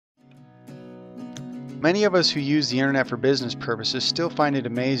Many of us who use the internet for business purposes still find it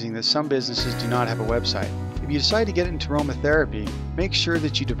amazing that some businesses do not have a website. If you decide to get into aromatherapy, make sure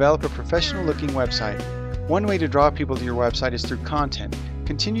that you develop a professional-looking website. One way to draw people to your website is through content.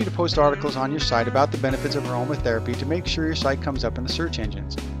 Continue to post articles on your site about the benefits of aromatherapy to make sure your site comes up in the search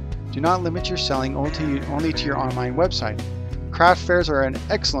engines. Do not limit your selling only to your online website. Craft fairs are an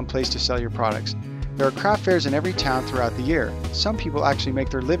excellent place to sell your products. There are craft fairs in every town throughout the year. Some people actually make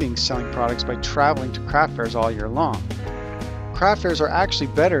their living selling products by traveling to craft fairs all year long. Craft fairs are actually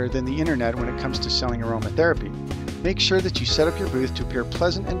better than the internet when it comes to selling aromatherapy. Make sure that you set up your booth to appear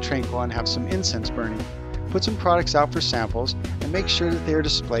pleasant and tranquil and have some incense burning. Put some products out for samples and make sure that they are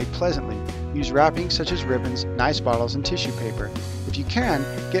displayed pleasantly. Use wrapping such as ribbons, nice bottles, and tissue paper. If you can,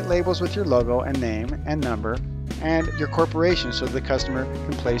 get labels with your logo and name and number and your corporation so the customer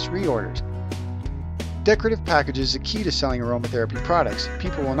can place reorders. Decorative packages is a key to selling aromatherapy products.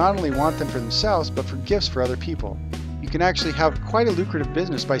 People will not only want them for themselves, but for gifts for other people. You can actually have quite a lucrative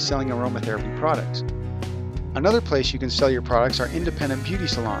business by selling aromatherapy products. Another place you can sell your products are independent beauty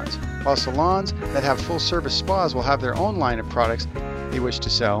salons. While salons that have full-service spas will have their own line of products they wish to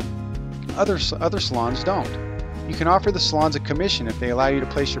sell, other salons don't. You can offer the salons a commission if they allow you to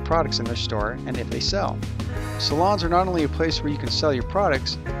place your products in their store and if they sell. Salons are not only a place where you can sell your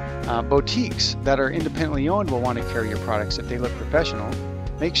products, boutiques that are independently owned will want to carry your products if they look professional.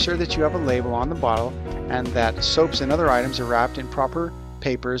 Make sure that you have a label on the bottle and that soaps and other items are wrapped in proper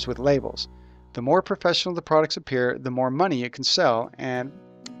papers with labels. The more professional the products appear, the more money it can sell and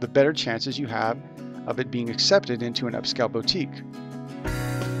the better chances you have of it being accepted into an upscale boutique.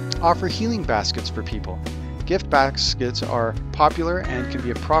 Offer healing baskets for people. Gift baskets are popular and can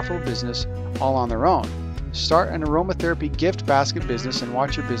be a profitable business all on their own. Start an aromatherapy gift basket business and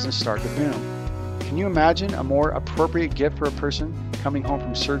watch your business start to boom. Can you imagine a more appropriate gift for a person coming home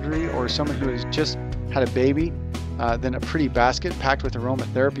from surgery or someone who has just had a baby than a pretty basket packed with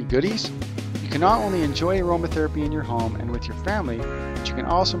aromatherapy goodies? You can not only enjoy aromatherapy in your home and with your family, but you can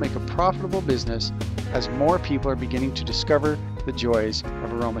also make a profitable business as more people are beginning to discover the joys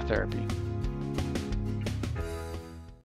of aromatherapy.